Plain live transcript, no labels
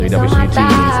WXUT's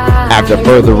After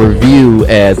Further Review,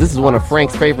 as this is one of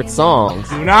Frank's favorite songs.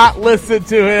 Do not listen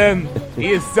to him.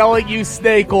 He is selling you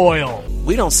snake oil.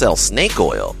 We don't sell snake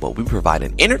oil, but we provide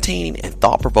an entertaining and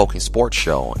thought-provoking sports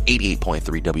show on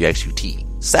 88.3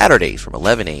 WXUT, Saturdays from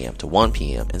 11 a.m. to 1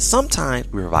 p.m., and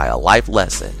sometimes we provide a life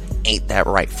lesson. Ain't that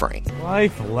right, Frank?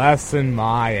 Life lesson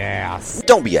my ass.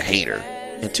 Don't be a hater.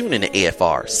 And tune in to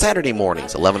AFR Saturday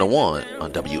mornings, 11 to 1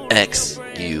 on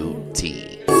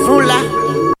WXUT.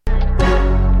 Hola.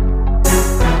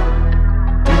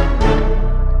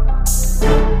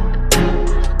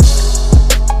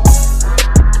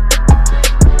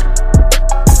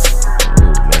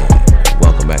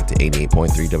 Welcome back to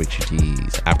 88.3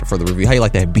 WXUT's After Further Review. How you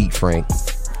like that beat, Frank?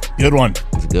 Good one.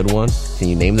 It's a good one. Can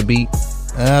you name the beat?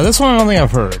 This one I don't think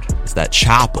I've heard. It's that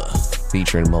Chopper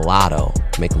featuring Mulatto.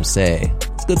 Make 'em say.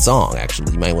 It's a good song,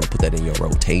 actually. You might want to put that in your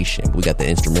rotation. We got the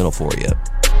instrumental for you.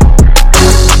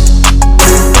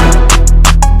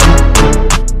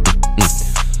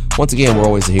 Once again, we're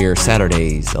always here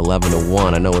Saturdays, 11 to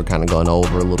 1. I know we're kind of going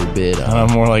over a little bit.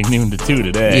 More like noon to 2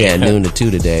 today. Yeah, noon to 2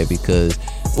 today because,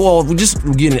 well, we're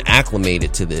getting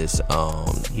acclimated to this.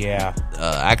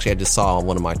 Actually, I just saw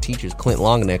one of my teachers, Clint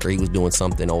Longenecker, he was doing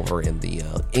something over in the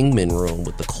Ingman room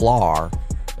with the CLAR,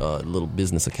 little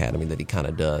business academy that he kind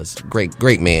of does.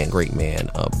 Great man.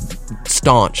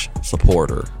 Staunch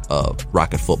supporter of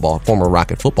Rocket football, former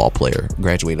Rocket football player,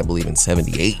 graduated, I believe, in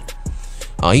 78.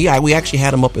 We actually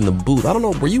had him up in the booth. I don't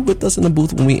know, were you with us in the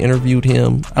booth when we interviewed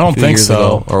him? I don't think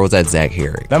so. Ago? Or was that Zach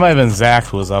Herrick? That might have been Zach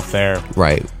who was up there.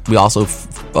 Right. We also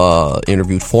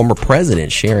interviewed former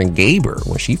president Sharon Gaber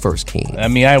when she first came. I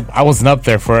mean, I wasn't up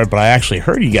there for it, but I actually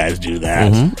heard you guys do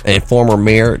that. Mm-hmm. And former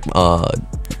mayor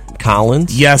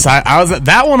Collins. Yes, I was at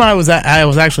that one. I was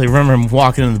actually remember him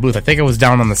walking into the booth. I think I was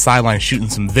down on the sideline shooting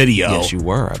some video. Yes, you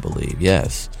were, I believe.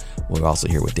 Yes. We're also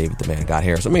here with David the Man God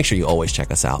Harris. So make sure you always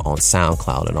check us out on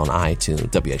SoundCloud and on iTunes.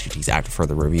 WXUT's After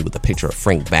Further Review with a picture of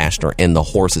Frank Bashner and the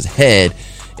horse's head.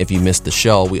 If you missed the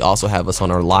show, we also have us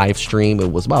on our live stream.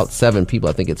 It was about 7 people.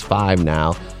 I think it's 5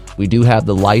 now. We do have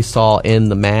the Lysol and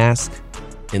the mask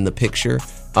in the picture.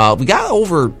 We got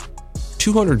over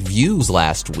 200 views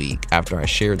last week after I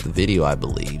shared the video, I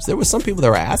believe. There were some people that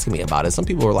were asking me about it. Some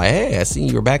people were like, hey, I seen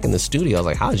you were back in the studio. I was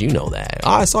like, how did you know that? Oh,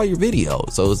 I saw your video.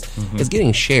 So it's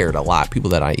getting shared a lot,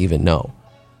 people that I even know.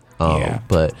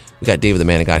 But we got David the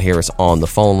Man God Harris on the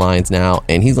phone lines now,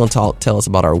 and he's going to tell us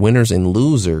about our winners and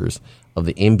losers of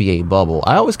the NBA bubble.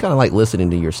 I always kind of like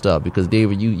listening to your stuff because,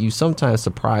 David, you sometimes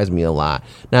surprise me a lot.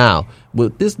 Now,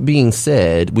 with this being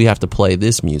said, we have to play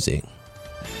this music.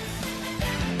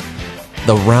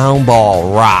 The round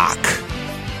ball rock,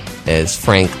 as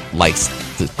Frank likes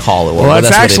to call it. Well,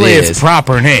 that's actually what it is. Its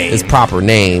proper name. Its proper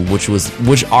name,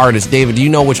 which artist? David, do you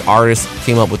know which artist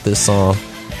came up with this song?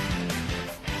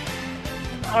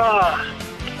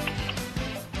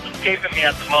 Escaping me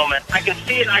at the moment. I can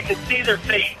see it. I can see their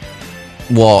face.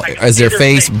 Well, is their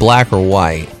face black or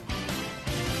white?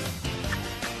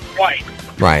 White.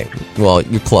 Right. Well,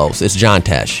 you're close. It's John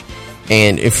Tesh.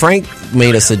 And if Frank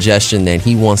made a suggestion that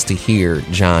he wants to hear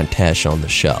John Tesh on the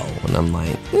show, and I'm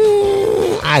like,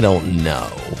 I don't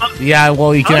know. Yeah,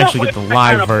 well, you can actually get the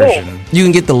live version. You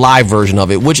can get the live version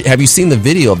of it. Which have you seen the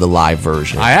video of the live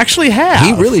version? I actually have.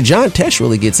 John Tesh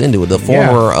really gets into it. The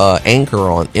former anchor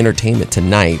on Entertainment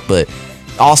Tonight, but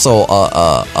also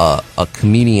a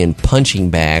comedian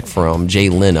punching bag from Jay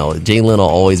Leno. Jay Leno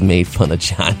always made fun of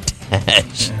John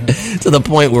Tesh to the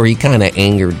point where he kind of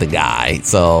angered the guy.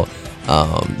 So.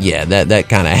 That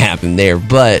kind of happened there,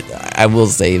 but I will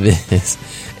say this: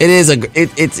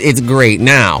 it's great.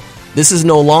 Now, this is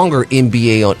no longer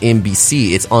NBA on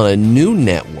NBC; it's on a new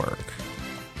network.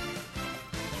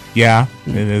 Yeah,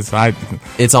 it is.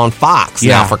 It's on Fox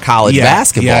now for college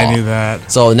basketball. Yeah, I knew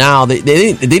that. So now they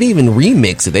didn't even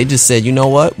remix it. They just said, you know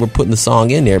what, we're putting the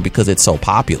song in there because it's so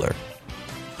popular.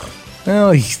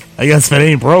 Well, I guess if it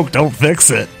ain't broke, don't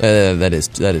fix it. That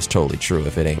is totally true.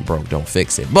 If it ain't broke, don't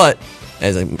fix it. But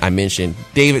as I mentioned,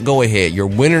 David, go ahead. Your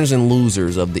winners and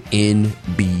losers of the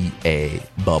NBA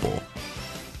bubble.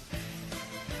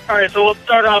 All right, so we'll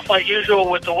start off like usual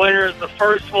with the winners. The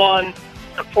first one,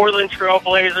 the Portland Trail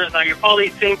Blazers. Now you're probably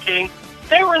thinking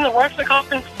they were in the Western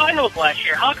Conference Finals last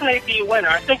year. How can they be a winner?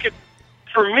 I think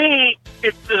for me,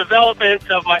 it's the development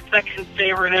of my second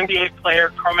favorite NBA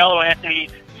player, Carmelo Anthony,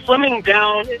 slimming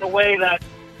down in a way that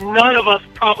none of us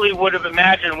probably would have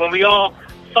imagined. When we all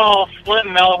saw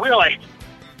Slim Melo, we were like,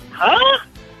 huh?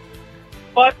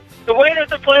 But the way that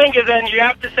they're playing is then you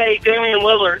have to say Damian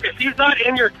Lillard. If he's not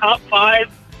in your top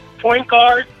 5 point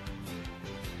guards,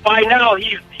 by now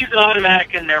he's an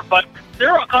automatic in there. But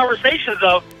there are conversations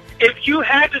of, if you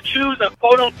had to choose a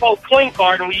quote-unquote point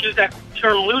guard, and we use that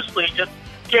term loosely, just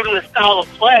given the style of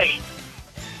play,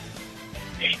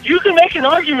 you can make an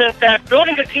argument that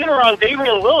building a team around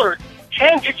Damian Lillard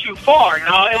can get you far.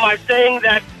 Now, am I saying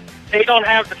that they don't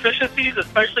have deficiencies,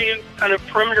 especially in kind of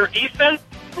perimeter defense?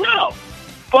 No.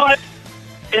 But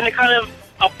in a kind of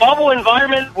a bubble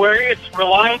environment where it's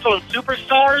reliant on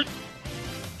superstars,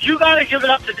 you got to give it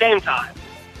up to Dame time.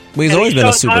 Well, he's always been a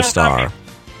superstar.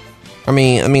 I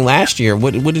mean, last year,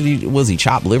 what did he? Was he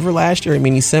chopped liver last year? I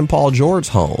mean, he sent Paul George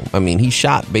home. I mean, he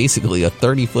shot basically a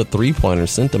 30-foot three-pointer,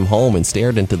 sent him home, and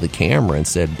stared into the camera and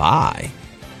said bye.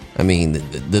 I mean,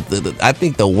 I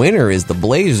think the winner is the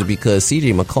Blazers because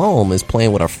C.J. McCollum is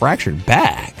playing with a fractured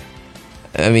back.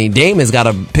 I mean, Dame has got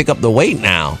to pick up the weight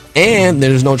now, and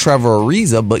there's no Trevor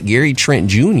Ariza, but Gary Trent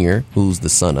Jr., who's the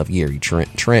son of Gary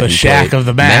Trent, the Shaq of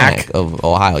the Mac of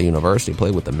Ohio University,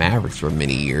 played with the Mavericks for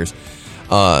many years.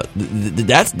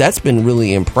 That's been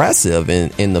really impressive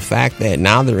in the fact that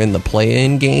now they're in the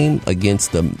play-in game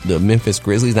against the Memphis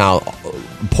Grizzlies. Now,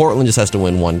 Portland just has to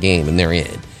win one game, and they're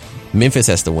in. Memphis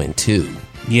has to win two.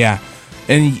 Yeah,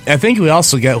 and I think we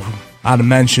also ought to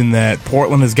mention that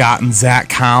Portland has gotten Zach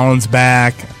Collins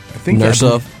back. I think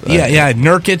Nurkic.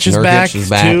 Nurkic is back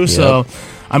too. Yep. So,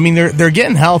 I mean, they're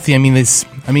getting healthy. I mean, as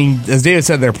David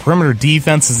said, their perimeter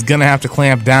defense is going to have to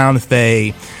clamp down if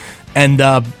they end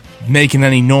up making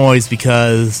any noise,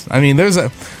 because I mean, there's a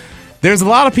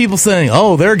lot of people saying,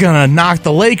 "Oh, they're gonna knock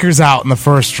the Lakers out in the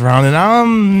first round," and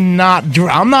I'm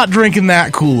not drinking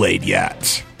that Kool-Aid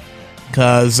yet,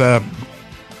 because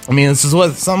I mean, this is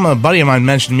what a buddy of mine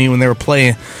mentioned to me when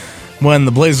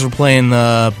the Blazers were playing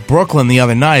Brooklyn the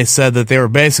other night. Said that they were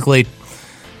basically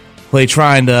they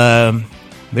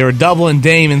were doubling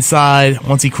Dame inside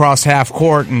once he crossed half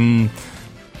court, and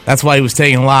that's why he was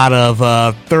taking a lot of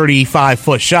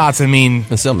 35-foot shots. I mean,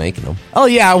 and still making them. Oh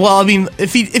yeah, well, I mean,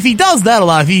 if he does that a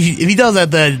lot, if he does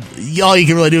that, then all you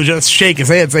can really do is just shake his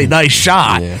head and say, "Nice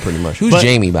shot." Yeah, pretty much. Who's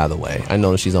Jamie, by the way? I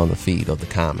noticed she's on the feed of the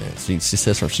comments. She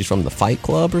says she's from the Fight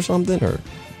Club or something, or.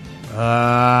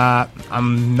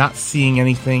 I'm not seeing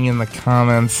anything in the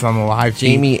comments on the live feed.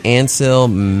 Jamie Ansel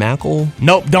Mackle?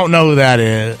 Nope, don't know who that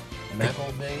is.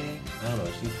 Mackle, baby? I don't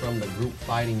know. She's from the group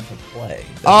Fighting to Play.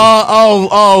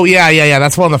 Yeah.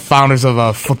 That's one of the founders of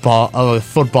a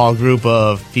football group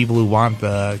of people who want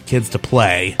the kids to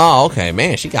play. Oh, okay,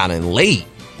 man. She got in late.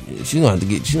 She's gonna have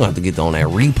to get on that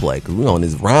replay because we're on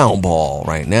this round ball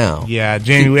right now. Yeah,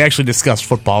 Jamie, we actually discussed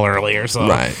football earlier, so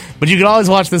right. But you can always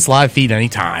watch this live feed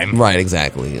anytime. Right,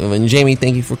 exactly. And Jamie,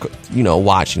 thank you for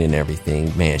watching and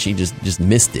everything. Man, she just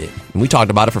missed it, and we talked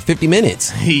about it for 50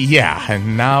 minutes. Yeah,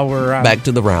 and now we're back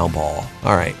to the round ball.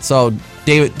 All right, so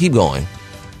David, keep going.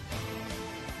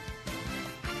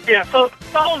 Yeah, so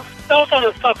that was on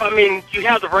the stuff. I mean, you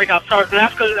have the breakout stars, and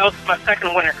that's because that was my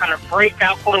second winner, kind of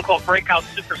breakout, quote-unquote, breakout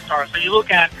superstar. So you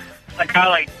look at a guy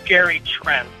like Gary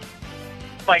Trent.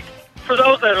 Like, for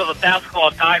those that are the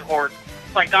basketball diehards,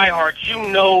 you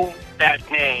know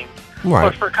that name. Right.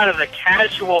 But for kind of the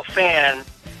casual fan,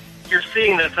 you're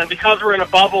seeing this. And because we're in a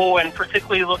bubble, and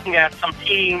particularly looking at some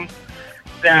teams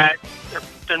that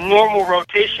the normal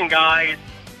rotation guys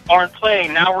aren't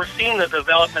playing, now we're seeing the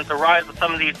development, the rise of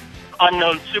some of these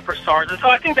unknown superstars. And so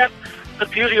I think that's the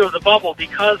beauty of the bubble.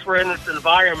 Because we're in this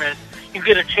environment, you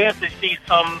get a chance to see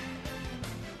some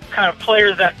kind of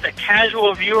players that the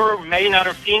casual viewer may not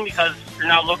have seen because you're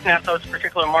not looking at those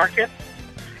particular markets.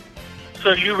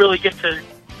 So you really get to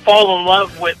fall in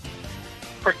love with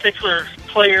particular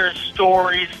players,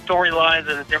 storylines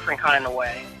in a different kind of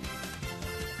way.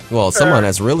 Well, someone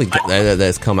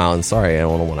that's come out, and sorry, I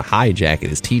don't want to hijack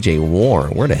it, is T.J.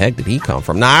 Warren. Where the heck did he come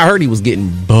from? Now, I heard he was getting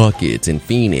buckets in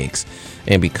Phoenix,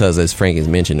 and because, as Frank has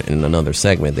mentioned in another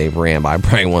segment, they ran by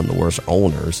probably one of the worst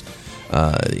owners.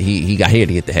 He got here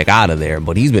to get the heck out of there,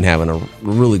 but he's been having a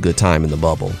really good time in the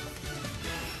bubble.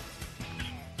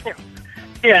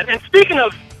 Yeah, and speaking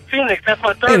of Phoenix, that's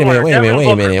my third Wait a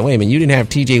winner. minute. You didn't have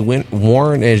T.J.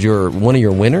 Warren as one of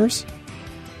your winners?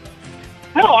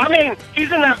 No, I mean, he's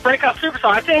in that breakout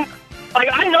superstar. I think,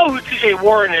 I know who T.J.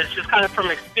 Warren is just kind of from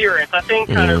experience. I think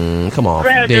come on,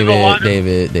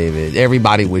 David.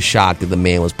 Everybody was shocked that the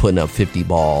man was putting up 50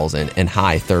 balls and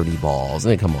high 30 balls.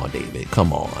 I mean, come on, David.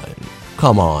 Come on,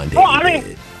 David. Well, I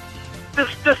mean,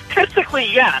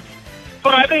 statistically, yes.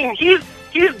 But, I mean, he's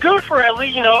good for at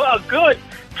least, a good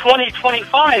 20,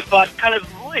 25. But kind of,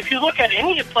 if you look at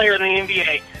any player in the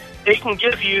NBA, they can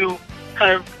give you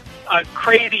kind of a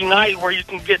crazy night where you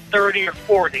can get 30 or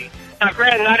 40. Now,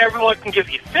 granted, not everyone can give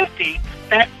you 50.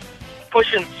 That's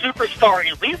pushing superstar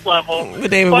elite level.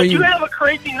 But David, you have a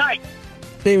crazy night.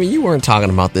 David, you weren't talking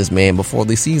about this man before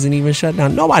the season even shut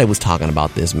down. Nobody was talking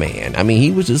about this man. I mean,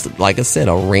 he was just, like I said,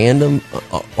 a random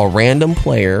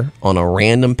player on a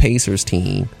random Pacers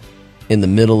team in the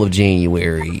middle of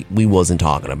January. We wasn't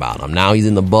talking about him. Now he's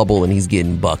in the bubble and he's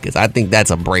getting buckets. I think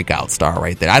that's a breakout star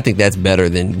right there. I think that's better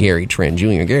than Gary Trent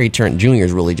Jr. Gary Trent Jr.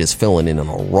 is really just filling in on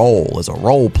a role as a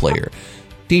role player.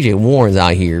 TJ Warren's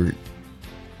out here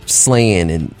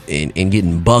slaying and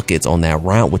getting buckets on that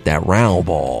round with that round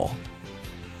ball.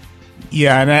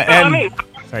 Yeah, and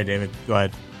sorry, David, go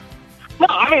ahead. No,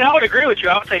 I mean, I would agree with you.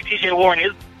 I would say T.J. Warren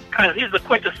is he's the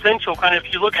quintessential kind of,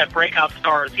 if you look at breakout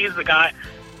stars, he's the guy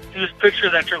whose picture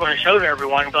that you're going to show to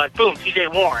everyone and be like, boom, T.J.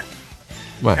 Warren.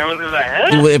 Right. Everyone's like,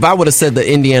 eh? If I would have said the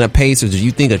Indiana Pacers, did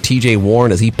you think of T.J. Warren?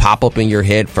 Does he pop up in your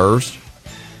head first?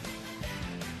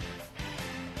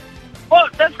 Well,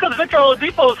 that's because Victor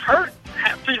Oladipo is hurt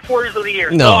 3/4 of the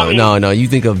year. No. You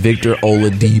think of Victor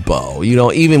Oladipo. You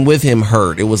know, even with him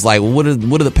hurt, it was like, what are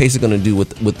the Pacers going to do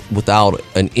without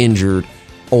an injured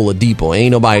Oladipo?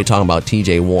 Ain't nobody talking about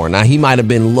T.J. Warren. Now, he might have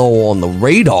been low on the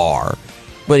radar,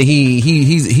 but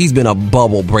he's been a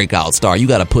bubble breakout star. You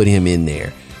got to put him in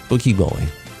there. But keep going.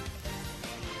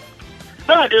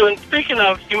 No, dude. And speaking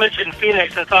of, you mentioned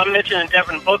Phoenix, and so I'm mentioning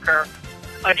Devin Booker.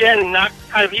 Again, not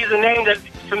kind of, he's a name that's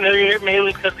familiar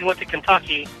mainly because he went to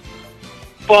Kentucky.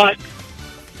 But,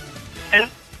 and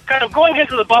kind of going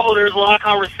into the bubble, there's a lot of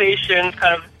conversations,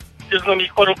 kind of, there's going to be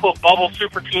quote-unquote bubble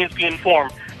super teams being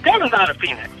formed. Devin's out of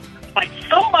Phoenix. Like,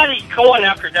 somebody going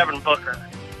after Devin Booker.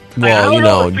 Well, you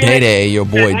know, Day-Day, your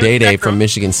boy Day-Day from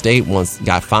Michigan State once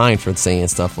got fined for saying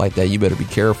stuff like that. You better be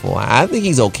careful. I think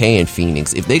he's okay in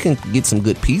Phoenix. If they can get some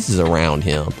good pieces around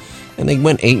him, and they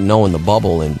went 8-0 in the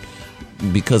bubble, and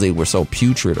because they were so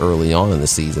putrid early on in the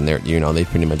season, they've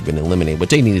pretty much been eliminated, but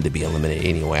they needed to be eliminated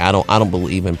anyway. I don't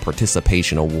believe in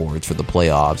participation awards for the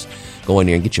playoffs. Go in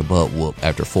there and get your butt whooped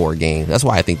after 4 games. That's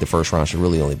why I think the first round should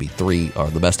really only be 3 or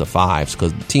the best of 5s,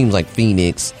 because teams like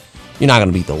Phoenix, you're not going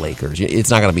to beat the Lakers.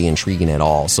 It's not going to be intriguing at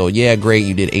all. So yeah, great,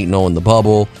 you did 8-0 in the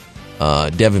bubble.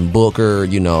 Devin Booker,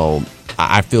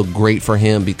 I feel great for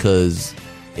him because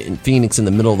in Phoenix in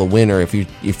the middle of the winter, if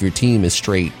your team is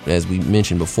straight, as we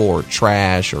mentioned before,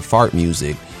 trash or fart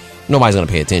music, nobody's going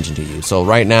to pay attention to you. So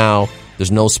right now,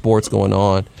 there's no sports going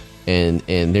on, and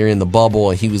they're in the bubble,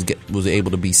 and he was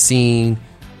able to be seen,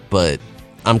 but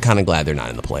I'm kind of glad they're not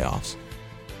in the playoffs.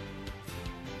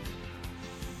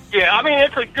 Yeah, I mean,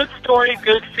 it's a good story,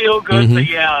 good feel good, but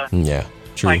yeah. Yeah,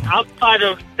 true. Like, outside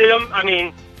of them, I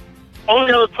mean,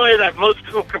 only other player that most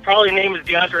people could probably name is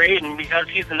DeAndre Ayton, because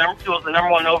he was the number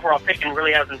 1 overall pick and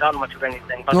really hasn't done much of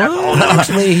anything. But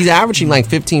actually, he's averaging like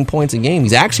 15 points a game.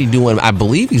 He's actually I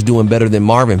believe he's doing better than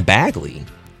Marvin Bagley.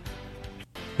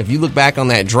 If you look back on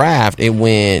that draft, it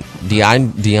went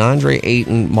DeAndre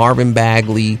Ayton, Marvin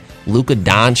Bagley, Luka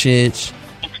Doncic,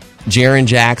 Jaren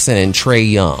Jackson, and Trae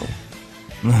Young.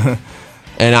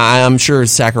 And I'm sure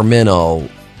Sacramento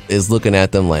is looking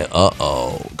at them like,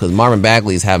 because Marvin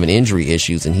Bagley is having injury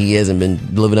issues and he hasn't been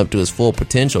living up to his full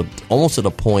potential, almost to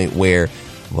the point where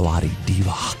Vlade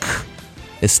Divac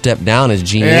has stepped down as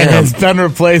GM. And has been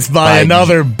replaced by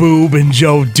another boob and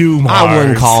Joe Dumars. I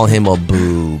wouldn't call him a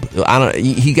boob.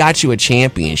 He got you a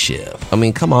championship. I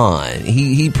mean, come on.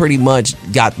 He pretty much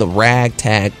got the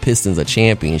ragtag Pistons a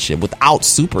championship without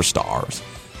superstars.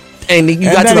 And you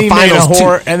got to the finals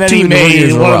and then he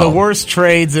made one of the worst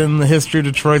trades in the history of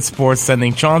Detroit sports,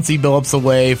 sending Chauncey Billups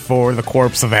away for the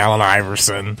corpse of Allen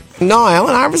Iverson. No,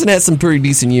 Allen Iverson had some pretty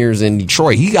decent years in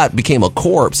Detroit. He became a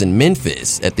corpse in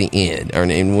Memphis at the end.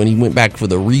 And when he went back for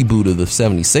the reboot of the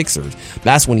 76ers,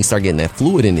 that's when he started getting that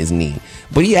fluid in his knee.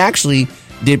 But he actually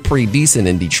did pretty decent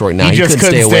in Detroit. Now, he just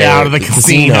couldn't stay out of the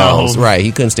casinos. Right,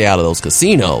 he couldn't stay out of those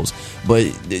casinos. But,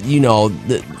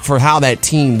 for how that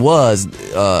team was,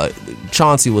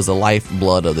 Chauncey was the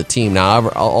lifeblood of the team. Now,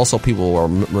 also people will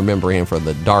remember him for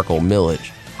the Darko Milic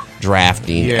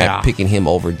drafting, picking him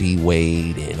over D.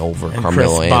 Wade and over Carmelo Chris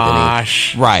Anthony.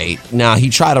 Bosh. Right. Now, he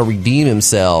tried to redeem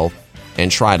himself and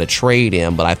try to trade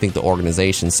him, but I think the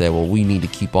organization said, well, we need to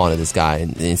keep on to this guy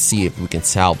and see if we can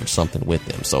salvage something with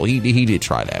him. So he did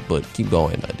try that, but keep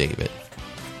going, David.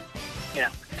 Yeah.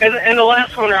 And the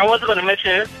last one, I wasn't going to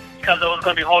mention it because it was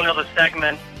going to be a whole other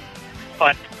segment,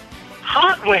 but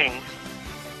hot wings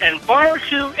and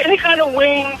barbecue, any kind of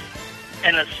wings,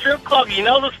 and a strip club, you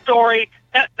know the story.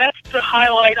 That's the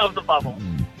highlight of the bubble.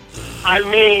 I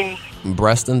mean...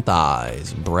 Breasts and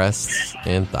thighs.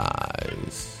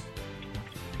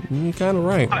 You're kind of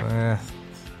right.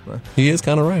 He is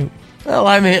kind of right. Well,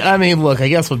 I mean, look. I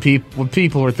guess when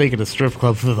people were thinking of strip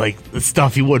clubs was like the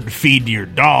stuff you wouldn't feed to your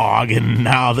dog, and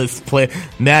now this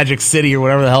Magic City or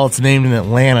whatever the hell it's named in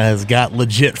Atlanta has got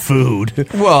legit food.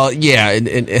 Well, yeah,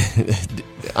 and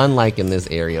unlike in this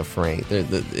area, Frank,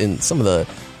 in some of the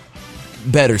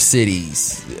better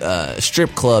cities,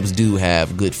 strip clubs do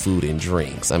have good food and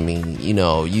drinks. I mean,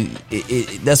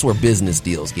 that's where business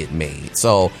deals get made.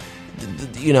 So,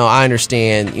 I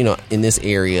understand, in this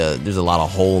area, there's a lot of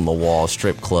hole-in-the-wall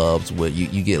strip clubs where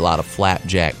you get a lot of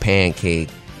flapjack pancake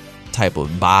type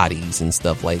of bodies and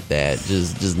stuff like that.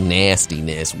 Just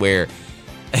nastiness, where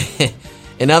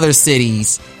in other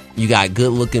cities, you got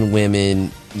good-looking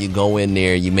women. You go in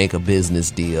there, you make a business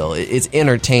deal. It's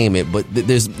entertainment, but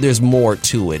there's more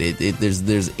to it.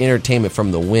 There's entertainment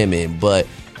from the women, but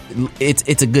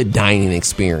it's a good dining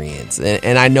experience.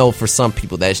 And I know for some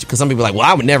people because some people are like, well,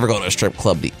 I would never go to a strip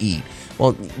club to eat.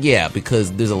 Well, yeah,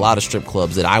 because there's a lot of strip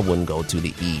clubs that I wouldn't go to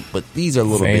eat, but these are a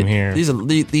little Same bit. Here.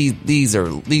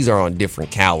 These are on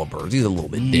different calibers. These are a little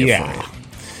bit different.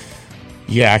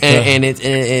 Yeah, and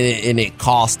it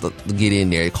costs to get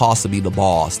in there. It costs to be the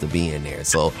boss to be in there.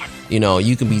 So,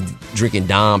 you can be drinking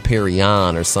Dom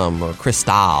Perignon or some or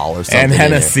Cristal or something, and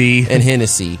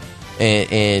Hennessy,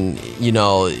 and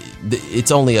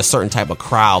it's only a certain type of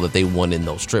crowd that they want in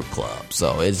those strip clubs.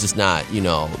 So it's just not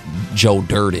Joe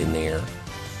Dirt in there.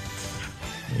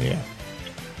 Yeah.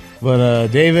 But,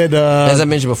 David... as I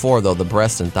mentioned before, though, the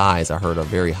breasts and thighs I heard are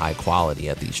very high quality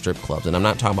at these strip clubs. And I'm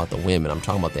not talking about the women. I'm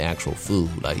talking about the actual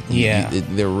food.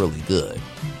 They're really good.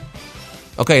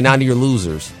 Okay, now to your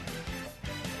losers.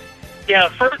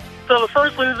 Yeah, so the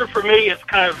first loser for me is it's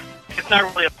kind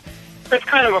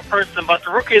of a person, but the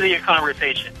Rookie of the Year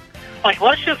conversation. Like,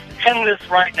 let's just end this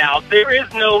right now. There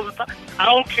is no... I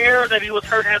don't care that he was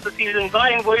hurt half the season.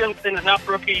 Zion Williamson is not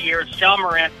Rookie of the Year. It's Ja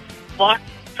Morant.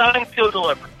 Sign, seal,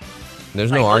 deliver. There's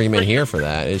no argument here for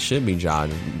that. It should be Ja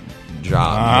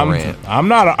Morant. I'm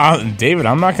not, David.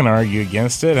 I'm not going to argue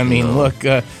against it. I mean, look,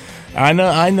 I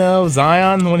know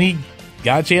Zion when he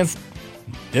got a chance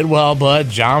did well,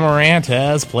 but Ja Morant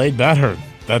has played better.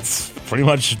 That's pretty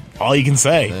much all you can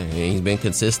say. He's been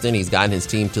consistent. He's gotten his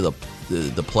team to the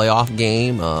playoff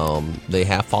game. They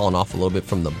have fallen off a little bit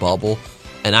from the bubble.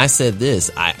 And I said this: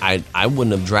 I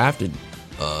wouldn't have drafted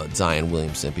Zion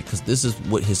Williamson because this is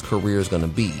what his career is going to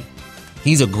be.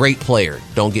 He's a great player,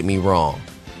 don't get me wrong,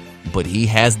 but he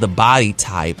has the body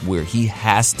type where he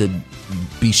has to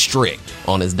be strict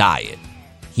on his diet.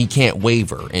 He can't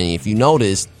waver. And if you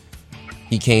noticed,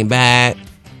 he came back,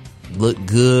 looked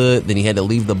good, then he had to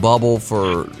leave the bubble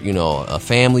for, a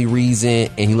family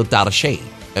reason, and he looked out of shape.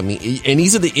 I mean, and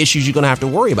these are the issues you're going to have to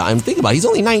worry about. I mean, think about it. He's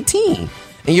only 19.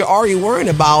 And you're already worrying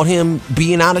about him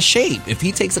being out of shape. If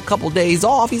he takes a couple days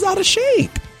off, he's out of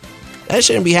shape. That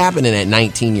shouldn't be happening at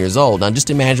 19 years old. Now, just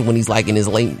imagine when he's like in his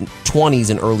late 20s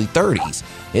and early 30s.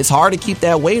 It's hard to keep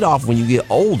that weight off when you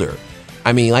get older.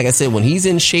 I mean, like I said, when he's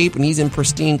in shape and he's in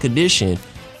pristine condition,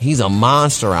 he's a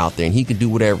monster out there and he can do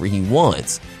whatever he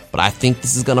wants. But I think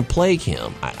this is going to plague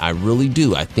him. I really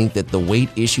do. I think that the weight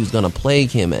issue is going to plague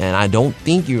him, and I don't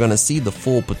think you're going to see the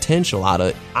full potential out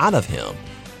of him.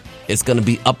 It's going to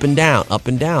be up and down,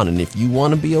 and if you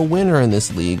want to be a winner in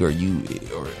this league, or you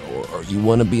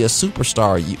want to be a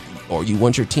superstar, or you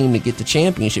want your team to get the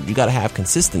championship, you got to have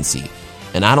consistency,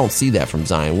 and I don't see that from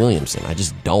Zion Williamson. I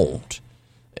just don't.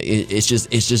 It's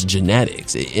just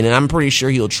genetics, and I'm pretty sure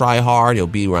he'll try hard. He'll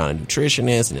be around a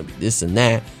nutritionist, and he'll be this and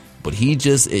that, but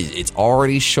it's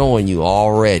already showing you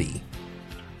already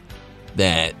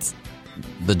that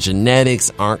the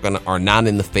genetics are not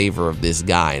in the favor of this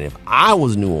guy. And if I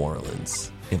was New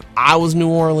Orleans,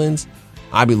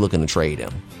 I'd be looking to trade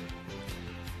him.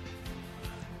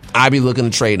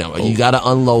 You got to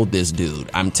unload this dude.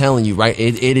 I'm telling you, right?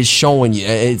 It is showing you.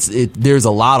 There's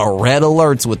a lot of red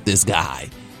alerts with this guy.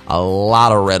 A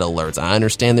lot of red alerts. I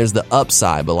understand there's the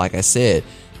upside, but like I said,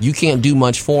 you can't do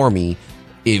much for me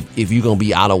if you're gonna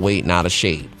be out of weight and out of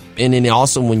shape. And then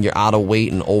also when you're out of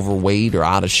weight and overweight or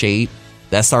out of shape,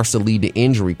 that starts to lead to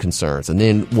injury concerns. And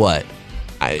then what?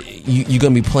 You're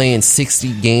going to be playing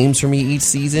 60 games for me each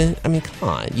season? I mean, come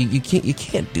on. You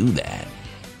can't do that.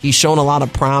 He's shown a lot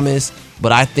of promise,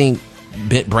 but I think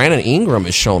Brandon Ingram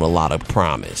has shown a lot of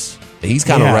promise. He's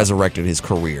kind of resurrected his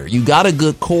career. You got a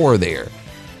good core there.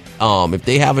 If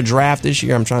they have a draft this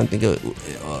year, I'm trying to think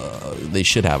of, they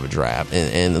should have a draft.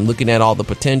 And looking at all the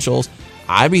potentials,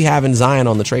 I'd be having Zion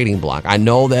on the trading block. I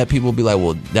know that people will be like,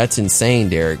 well, that's insane,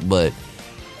 Derek, but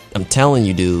I'm telling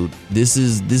you, dude, this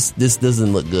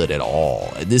doesn't look good at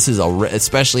all. This is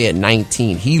especially at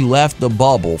 19. He left the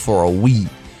bubble for a week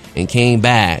and came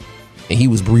back, and he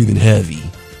was breathing heavy.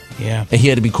 Yeah. And he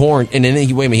had to be quarantined. And then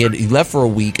he left for a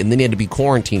week, and then he had to be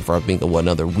quarantined for, I think,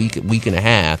 another week and a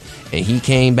half. And he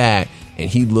came back, and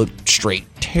he looked straight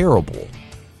terrible.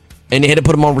 And they had to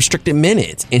put him on restricted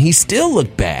minutes, and he still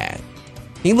looked bad.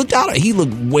 He looked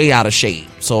way out of shape.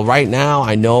 So right now,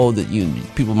 I know that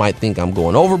people might think I'm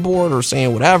going overboard or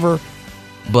saying whatever,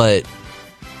 but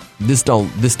this don't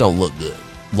look good.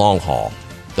 Long haul,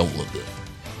 don't look good.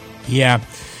 Yeah.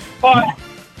 But,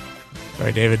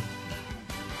 sorry, David.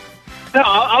 No,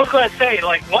 I was going to say,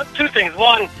 two things.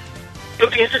 One, it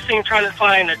would be interesting trying to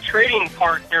find a trading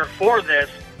partner for this.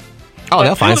 Oh,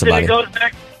 they'll find somebody. It goes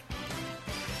back.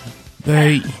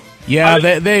 They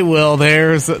will.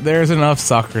 There's enough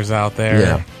suckers out there.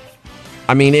 Yeah.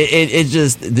 I mean,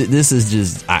 this is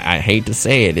just. I hate to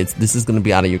say it. This is going to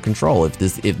be out of your control. If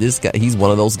this guy, he's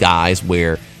one of those guys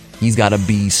where he's got to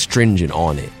be stringent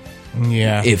on it.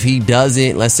 Yeah. If he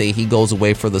doesn't, let's say he goes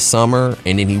away for the summer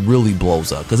and then he really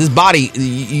blows up because his body,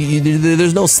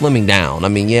 there's no slimming down. I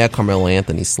mean, yeah, Carmelo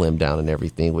Anthony slimmed down and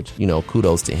everything, which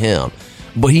kudos to him.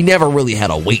 But he never really had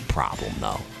a weight problem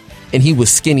though. And he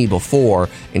was skinny before,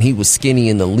 and he was skinny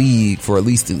in the league for at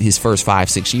least his first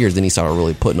 5-6 years. Then he started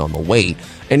really putting on the weight.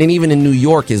 And then even in New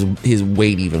York, his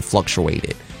weight even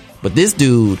fluctuated. But this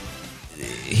dude,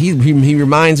 he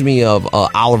reminds me of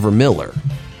Oliver Miller,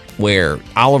 where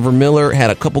Oliver Miller had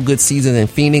a couple good seasons in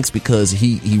Phoenix because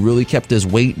he really kept his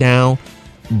weight down,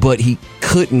 but he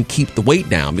couldn't keep the weight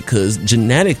down because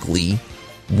genetically,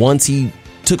 once he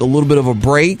took a little bit of a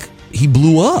break, he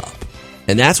blew up.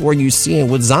 And that's where you're seeing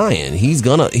with Zion.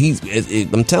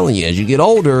 I'm telling you, as you get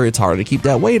older, it's harder to keep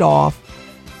that weight off.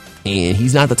 And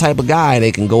he's not the type of guy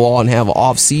that can go on and have an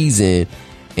off season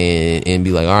and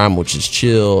be like, all right, I'm going to just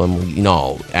chill. And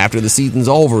after the season's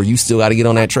over, you still got to get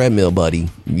on that treadmill, buddy.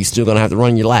 You still going to have to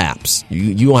run your laps.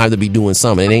 You don't have to be doing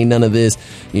something. It ain't none of this,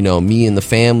 me and the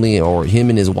family or him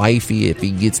and his wifey. If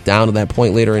he gets down to that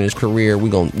point later in his career,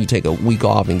 you take a week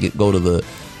off and go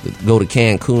to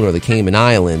Cancun or the Cayman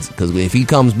Islands, because if he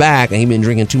comes back and he's been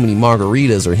drinking too many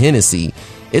margaritas or Hennessy,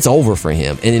 it's over for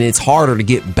him, and then it's harder to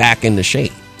get back into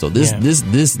shape. So this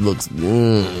looks.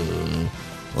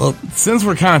 Well, since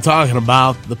we're kind of talking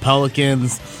about the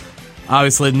Pelicans,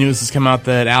 obviously the news has come out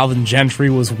that Alvin Gentry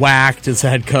was whacked as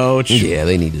head coach. Yeah,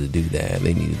 they needed to do that.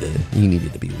 He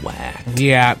needed to be whacked.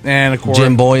 Yeah, and of course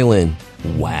Jim Boylan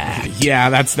whacked. Yeah,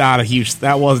 that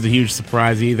wasn't a huge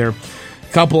surprise either.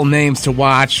 Couple of names to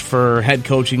watch for head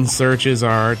coaching searches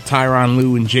are Tyronn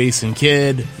Lue and Jason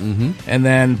Kidd. Mm-hmm. And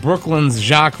then Brooklyn's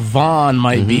Jacques Vaughn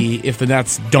might be if the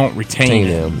Nets don't retain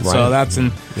him. Right. So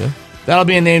that'll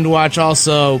be a name to watch.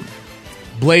 Also,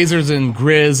 Blazers and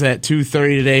Grizz at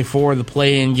 2:30 today for the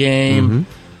play-in game.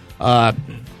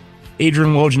 Mm-hmm.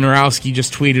 Adrian Wojnarowski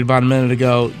just tweeted about a minute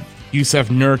ago, Jusuf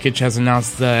Nurkic has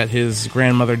announced that his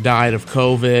grandmother died of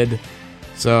COVID.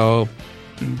 So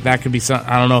that could be something.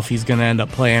 I don't know if he's going to end up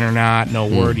playing or not. No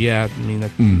word yet. I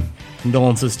mean,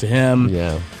 condolences to him.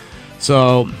 Yeah.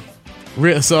 So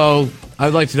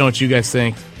I'd like to know what you guys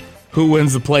think. Who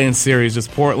wins the play-in series? Does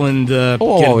Portland get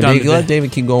it done? Let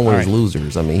David keep going with his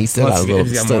losers. I mean, he's still got a little.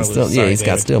 He's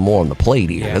got still more on the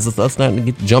plate here. Yeah. Let's not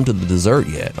jump to the dessert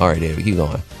yet. All right, David, keep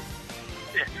going.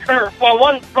 Sure. Well,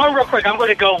 one real quick. I'm going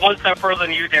to go one step further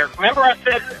than you, Derek. Remember I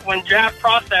said when draft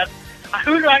process,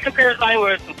 who do I compare Zion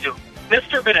Williamson to?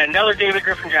 Mr. Bennett, another David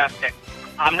Griffin draft pick.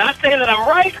 I'm not saying that I'm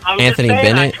right. I'm Anthony just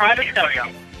saying Bennett? I try to tell you.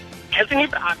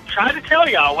 I tried to tell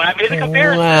y'all when I made the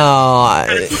comparison. Well,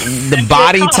 the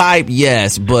body type,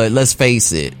 yes, but let's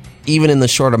face it. Even in the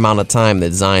short amount of time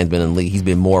that Zion's been in the league, he's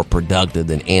been more productive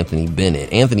than Anthony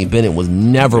Bennett. Anthony Bennett was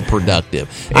never productive.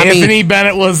 Anthony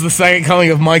Bennett was the second coming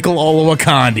of Michael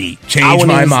Olowokandi. Changed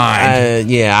my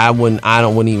mind. I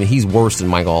wouldn't even. He's worse than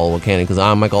Michael Olowokandi because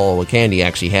Michael Olowokandi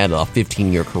actually had a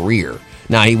 15-year career.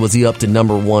 Now, was he up to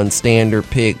number one standard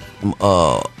pick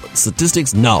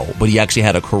statistics? No, but he actually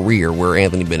had a career where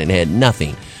Anthony Bennett had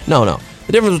nothing. No.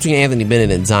 The difference between Anthony Bennett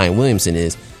and Zion Williamson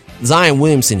is Zion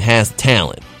Williamson has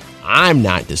talent. I'm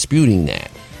not disputing that.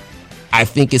 I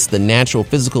think it's the natural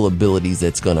physical abilities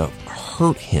that's going to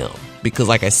hurt him because,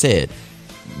 like I said,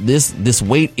 this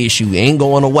weight issue ain't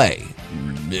going away.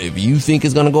 If you think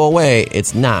it's going to go away,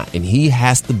 it's not. And he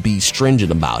has to be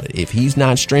stringent about it. If he's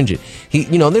not stringent,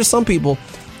 there's some people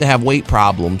that have weight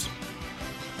problems,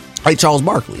 like Charles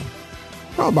Barkley.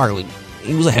 Charles Barkley,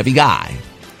 he was a heavy guy,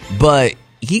 but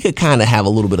he could kind of have a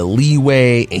little bit of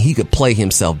leeway and he could play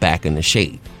himself back into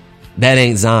shape. That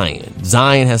ain't Zion.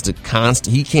 Zion has to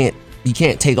he can't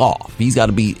take off. He's got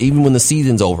to be, even when the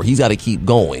season's over, he's got to keep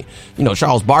going.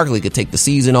 Charles Barkley could take the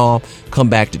season off, come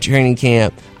back to training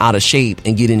camp out of shape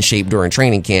and get in shape during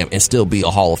training camp and still be a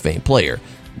Hall of Fame player.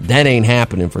 That ain't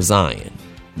happening for Zion.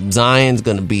 Zion's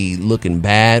going to be looking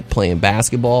bad playing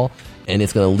basketball, and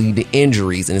it's going to lead to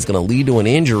injuries, and it's going to lead to an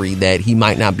injury that he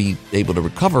might not be able to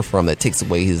recover from that takes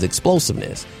away his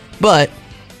explosiveness. But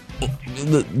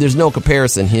there's no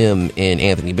comparison him and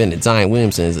Anthony Bennett. Zion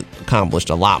Williamson has accomplished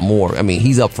a lot more. I mean,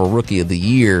 he's up for Rookie of the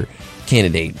Year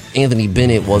candidate. Anthony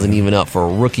Bennett wasn't even up for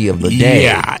Rookie of the Day.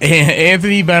 Yeah,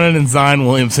 Anthony Bennett and Zion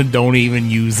Williamson don't even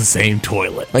use the same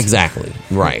toilet. Exactly.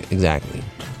 Right, exactly.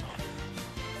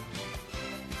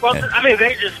 Well, I mean,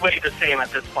 they just weigh the same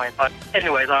at this point. But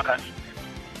anyways, okay.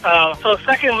 So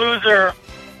second loser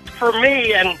for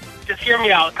me, and just hear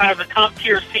me out, kind of the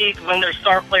top-tier seeds when their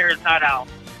star player is not out.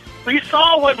 We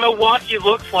saw what Milwaukee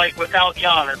looks like without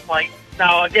Giannis. Like,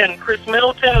 now, again, Chris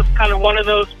Middleton is kind of one of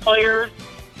those players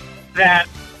that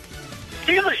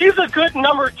he's a good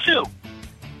number 2.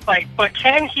 Like, but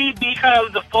can he be kind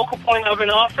of the focal point of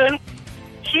an offense?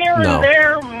 Here and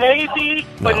there, maybe,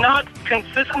 but not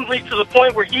consistently to the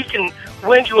point where he can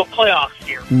win you a playoff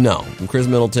series. No. Chris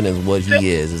Middleton is what he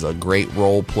is a great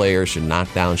role player, should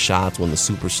knock down shots when the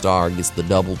superstar gets the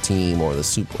double team or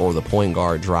the point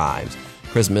guard drives.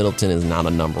 Chris Middleton is not a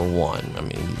number 1. I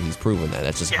mean, he's proven that.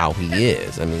 That's just how he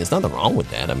is. I mean, there's nothing wrong with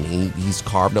that. I mean, he's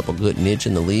carved up a good niche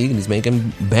in the league, and he's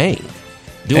making bank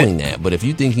doing that. But if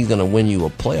you think he's going to win you a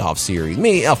playoff series,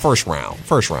 first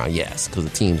round, yes, because the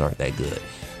teams aren't that good.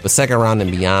 But second round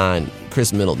and beyond,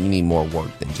 Chris Middleton, you need more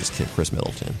work than just Chris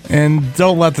Middleton. And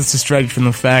don't let this distract you from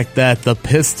the fact that the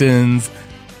Pistons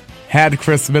had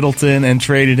Chris Middleton and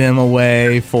traded him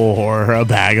away for a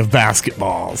bag of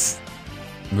basketballs.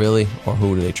 Really? Or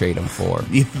who did they trade him for?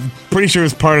 Pretty sure it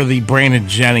was part of the Brandon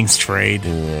Jennings trade.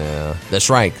 Yeah, that's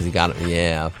right, because he got it.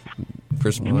 Yeah.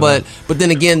 But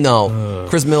then again, though,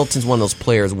 Chris Middleton's one of those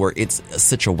players where it's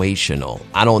situational.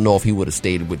 I don't know if he would have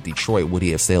stayed with Detroit, would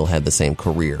he have still had the same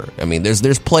career? I mean,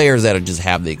 there's players that just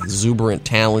have the exuberant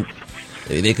talent.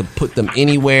 They can put them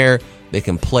anywhere. They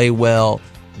can play well.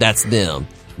 That's them.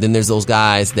 Then there's those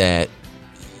guys that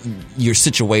you're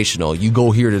situational. You go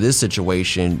here to this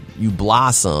situation, you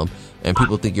blossom, and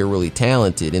people think you're really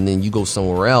talented. And then you go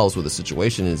somewhere else where the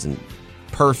situation isn't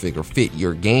perfect or fit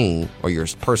your game or your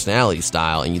personality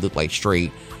style, and you look like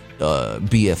straight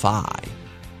BFI.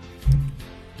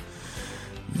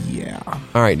 Yeah.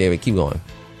 All right, David, keep going.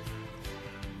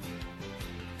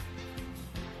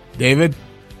 David?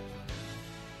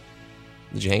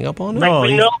 Did you hang up on him?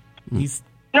 No,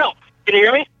 No. Can you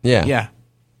hear me? Yeah. Yeah.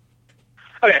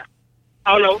 Okay.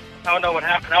 I don't know what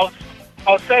happened.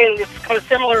 I was saying it's kind of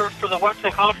similar for the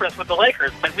Western Conference with the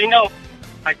Lakers. Like, we know,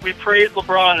 like, we praise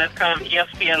LeBron, that's kind of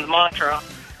ESPN's mantra.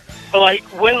 But, like,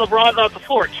 when LeBron's off the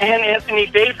floor, can Anthony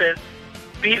Davis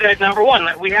be that number 1?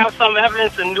 Like, we have some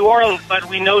evidence in New Orleans, but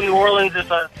we know New Orleans is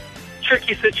a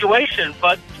tricky situation.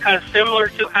 But kind of similar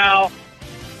to how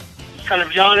kind of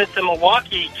Giannis in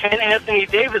Milwaukee, can Anthony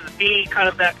Davis be kind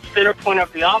of that center point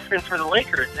of the offense for the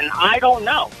Lakers? And I don't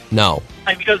know. No.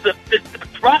 Like, because the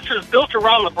roster is built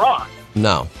around LeBron.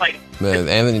 No. Man,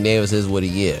 Anthony Davis is what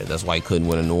he is. That's why he couldn't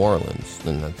win in New Orleans.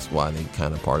 And that's why they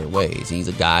kind of parted ways. He's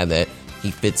a guy that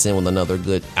he fits in with another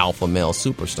good alpha male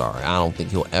superstar. I don't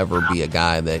think he'll ever be a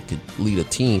guy that could lead a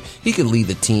team. He could lead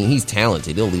the team. He's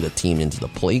talented. He'll lead a team into the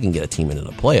play. He can get a team into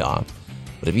the playoff.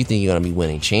 But if you think you're going to be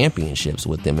winning championships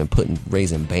with them and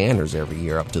raising banners every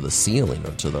year up to the ceiling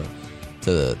or to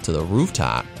the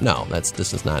rooftop, no,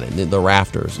 this is not it. The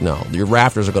rafters, no. Your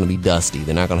rafters are going to be dusty.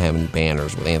 They're not going to have any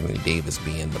banners with Anthony Davis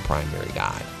being the primary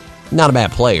guy. Not a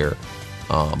bad player,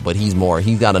 but he's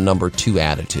got a number 2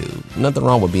 attitude. Nothing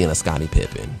wrong with being a Scottie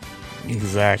Pippen.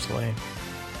 Exactly.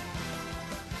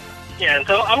 Yeah, and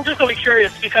so I'm just going to be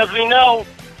curious because we know,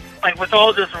 like, with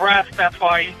all this rest, that's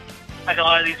why, like, a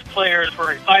lot of these players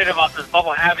were excited about this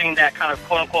bubble having that kind of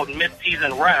quote-unquote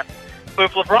mid-season rest. But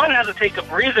if LeBron has to take a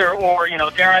breather or,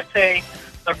 dare I say,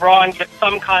 LeBron gets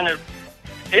some kind of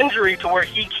injury to where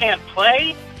he can't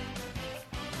play,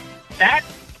 that's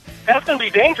going to be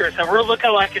dangerous. And we're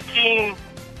looking like a team,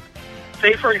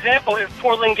 say, for example, if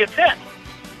Portland gets in.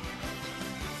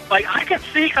 Like, I could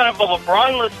see kind of a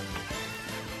LeBron-less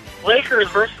Lakers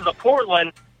versus a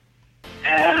Portland,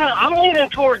 and I'm leaning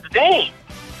towards Dame.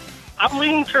 I'm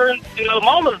leaning towards,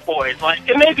 Mama's boys. Like,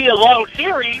 it may be a long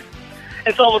series,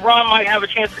 and so LeBron might have a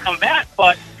chance to come back,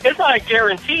 but it's not a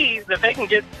guarantee that they can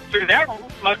get through that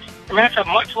matchup,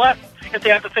 much less if they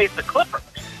have to face the Clippers.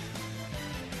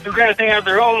 So granted, they have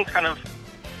their own kind of,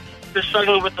 they're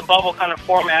struggling with the bubble kind of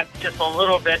format just a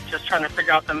little bit, just trying to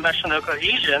figure out the mesh and the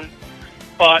cohesion.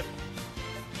 But,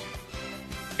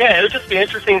 yeah, it would just be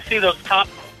interesting to see those top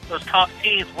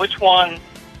seeds, which one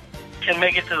can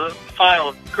make it to the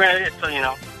finals. Granted, it's,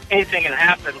 anything can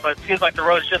happen, but it seems like the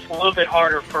road is just a little bit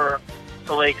harder for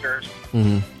the Lakers.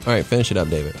 Mm-hmm. All right, finish it up,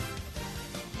 David.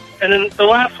 And then the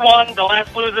last one, the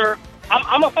last loser,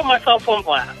 I'm going to put myself on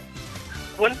blast.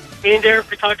 When me and Derek,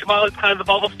 we talked about kind of the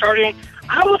bubble starting,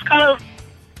 I was kind of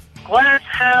glass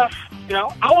half,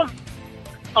 I was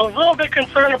a little bit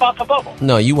concerned about the bubble.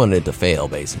 No, you wanted it to fail,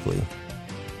 basically.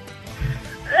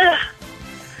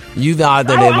 You thought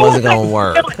that it wasn't going to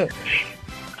work.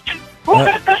 Well,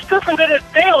 that's different than it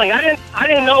failing. I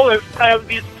didn't know if kind of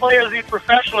these players, these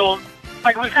professionals,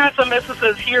 like we've had some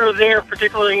instances here or there,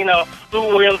 particularly, Lou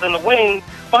Williams in the wing,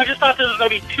 but I just thought there was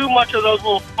going to be too much of those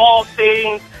little small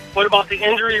things. What about the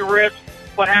injury risk?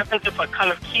 What happens if a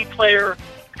kind of key player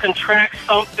contracts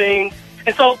something?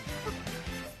 And so,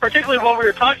 particularly when we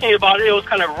were talking about it, it was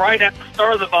kind of right at the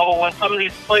start of the bubble when some of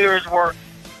these players were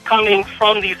coming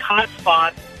from these hot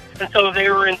spots. And so they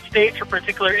were in states or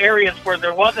particular areas where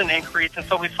there was an increase. And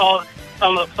so we saw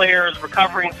some of the players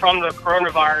recovering from the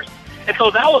coronavirus. And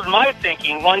so that was my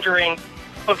thinking, wondering,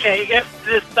 okay, if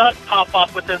this does pop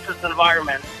up within this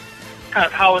environment, kind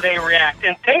of how would they react?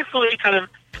 And thankfully, kind of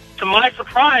to my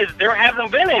surprise, there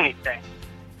hasn't been anything.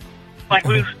 Like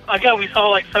we saw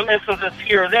like some instances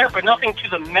here or there, but nothing to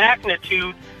the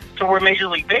magnitude to where Major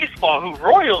League Baseball, who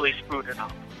royally screwed it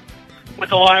up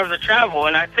with a lot of the travel.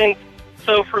 And I think,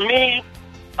 so for me,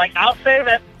 like I'll say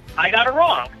that I got it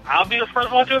wrong. I'll be the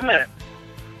first one to admit it.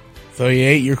 So you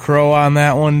ate your crow on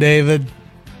that one, David?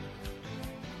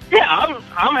 Yeah,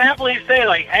 I'm happily saying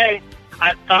like, hey,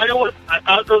 I thought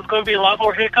there was going to be a lot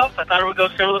more hiccups. I thought it would go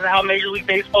similar to how Major League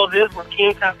Baseball is, where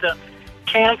teams have to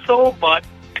cancel, but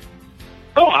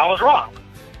boom, I was wrong.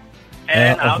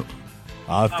 And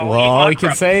all I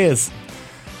can say is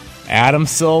Adam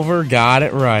Silver got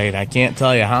it right. I can't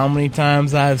tell you how many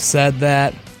times I've said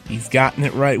that. He's gotten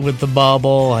it right with the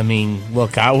bubble. I mean,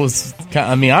 look, I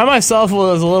myself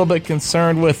was a little bit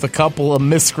concerned with a couple of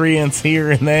miscreants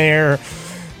here and there,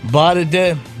 but it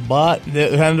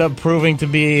ended up proving to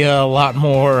be a lot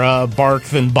more bark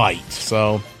than bite.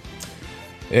 So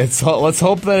let's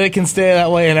hope that it can stay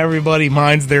that way and everybody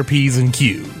minds their P's and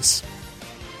Q's.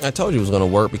 I told you it was going to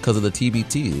work because of the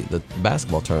TBT, the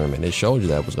basketball tournament. It showed you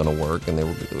that it was going to work,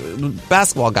 and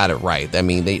basketball got it right. I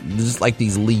mean, they just like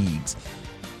these leagues.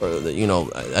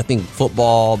 I think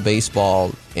football,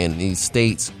 baseball, and these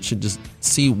states should just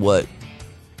see what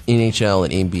NHL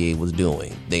and NBA was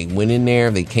doing. They went in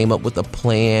there, they came up with a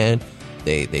plan,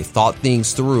 they thought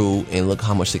things through, and look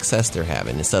how much success they're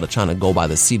having instead of trying to go by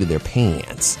the seat of their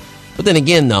pants. But then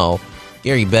again, though,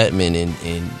 Gary Bettman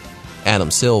and Adam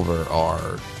Silver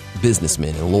are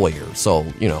businessmen and lawyers, so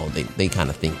they kind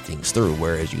of think things through,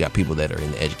 whereas you got people that are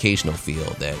in the educational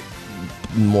field that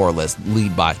more or less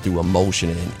lead by through emotion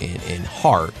and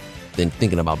heart than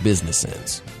thinking about business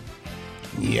sense.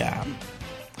 Yeah.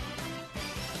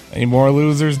 Any more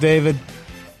losers, David?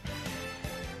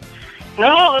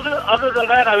 No, other than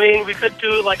that, I mean, we could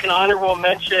do like an honorable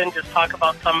mention, just talk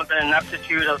about some of the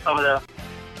ineptitude of some of the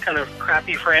kind of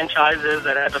crappy franchises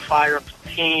that had to fire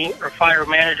team or fire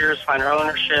managers, fire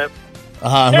ownership.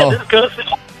 This goes.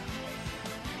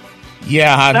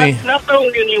 Yeah, I mean, not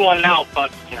throwing anyone out,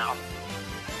 but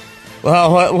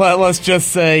Well, let's just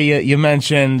say we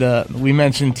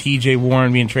mentioned T.J.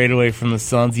 Warren being traded away from the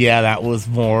Suns. Yeah, that was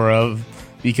more of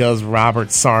because Robert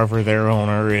Sarver, their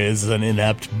owner, is an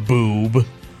inept boob.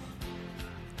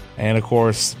 And, of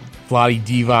course, Vlade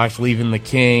Divac leaving the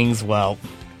Kings. Well,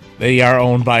 they are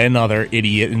owned by another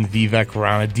idiot in Vivek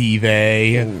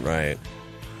Ranadive. Right.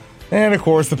 And, of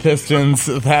course, the Pistons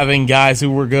having guys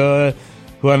who were good,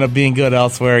 who end up being good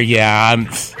elsewhere. Yeah,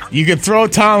 you could throw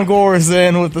Tom Gores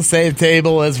in with the same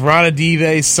table as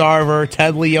Ranadive, Sarver,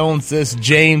 Ted Leonsis,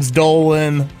 James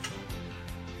Dolan.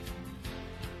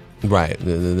 Right,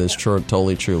 that's true,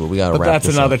 totally true. But we got to wrap that's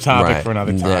this another up. topic for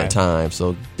another time.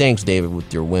 So thanks, David,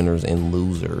 with your winners and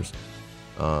losers.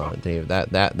 Dave,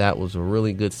 that was a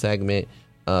really good segment.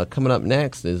 Coming up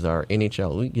next is our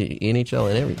NHL. We get NHL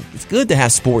and everything. It's good to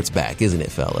have sports back, isn't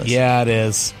it, fellas? Yeah, it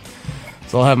is.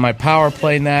 So I'll have my power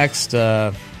play next.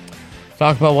 Talk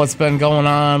about what's been going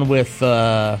on with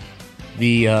the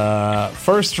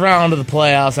first round of the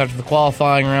playoffs after the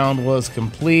qualifying round was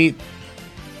complete.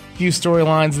 A few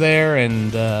storylines there,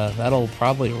 and that'll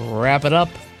probably wrap it up.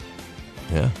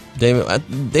 Yeah.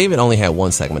 David only had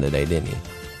one segment today, didn't he?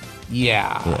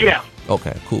 Yeah.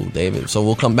 Okay, cool, David. So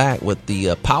we'll come back with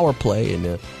the power play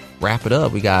and wrap it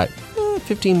up. We got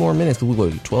 15 more minutes. We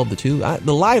go 12 to 2.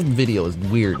 The live video is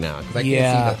weird now because I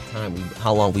can't see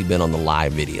how long we've been on the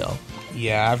live video.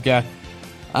 Yeah, I've got.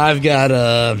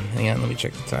 Hang on, let me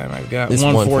check the time. I've got it's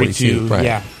 1:42.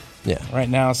 Right. Yeah, right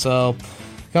now. So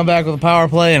come back with a power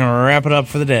play and wrap it up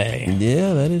for the day.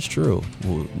 Yeah, that is true.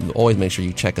 We'll always make sure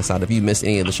you check us out if you missed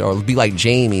any of the show. It'll be like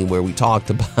Jamie, where we talked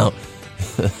about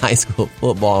high school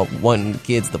football, wanting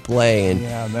kids to play,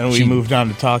 and then we moved on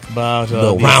to talk about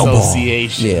the round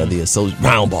association. Ball. Yeah, the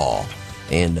round ball.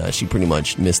 And she pretty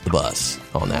much missed the bus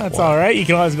on that. That's all right. You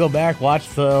can always go back, watch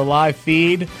the live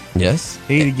feed. Yes.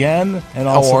 Feed again. And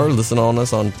also, or listen on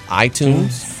us on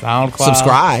iTunes. SoundCloud.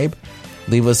 Subscribe.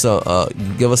 Leave us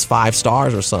give us 5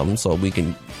 stars or something so we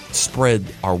can spread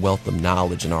our wealth of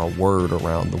knowledge and our word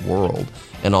around the world.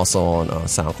 And also on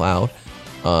SoundCloud.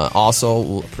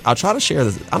 Also, I'll try to share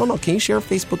this. I don't know. Can you share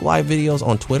Facebook Live videos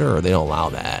on Twitter, or they don't allow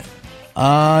that?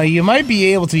 You might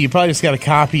be able to. You probably just got to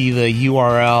copy the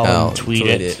URL and tweet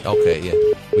it. Okay, yeah,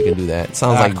 we can do that.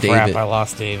 Sounds like David. I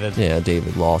lost David. Yeah,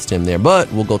 David lost him there.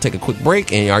 But we'll go take a quick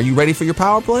break. And are you ready for your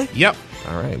power play? Yep.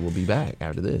 All right, we'll be back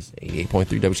after this. 88.3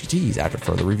 WXUT's After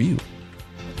Further Review.